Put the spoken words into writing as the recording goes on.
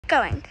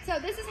going. So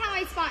this is how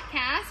I spot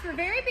cast. For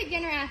very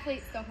beginner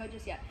athletes, don't go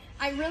just yet.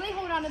 I really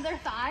hold onto their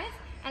thighs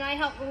and I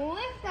help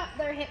lift up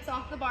their hips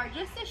off the bar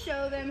just to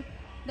show them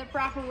the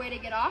proper way to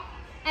get off.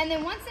 And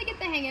then once they get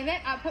the hang of it,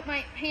 I'll put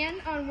my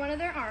hand on one of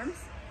their arms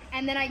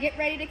and then I get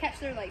ready to catch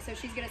their leg. So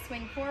she's gonna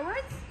swing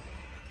forwards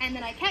and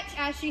then I catch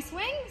as she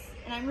swings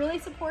and I'm really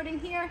supporting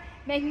here,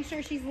 making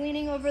sure she's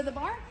leaning over the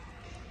bar.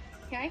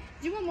 Okay,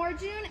 do one more,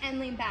 June,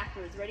 and lean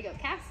backwards. Ready to go,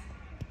 cast.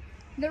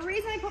 The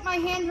reason I put my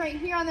hand right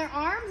here on their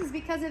arms is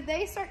because if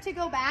they start to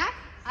go back,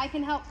 I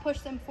can help push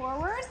them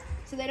forward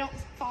so they don't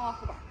fall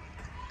off the bar.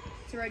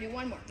 So we're gonna do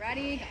one more.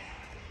 Ready, go.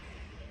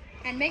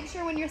 And make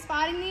sure when you're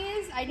spotting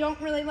these, I don't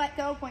really let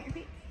go, point your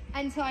feet,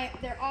 until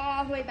they're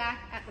all the way back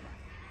at the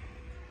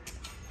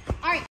bar. All right.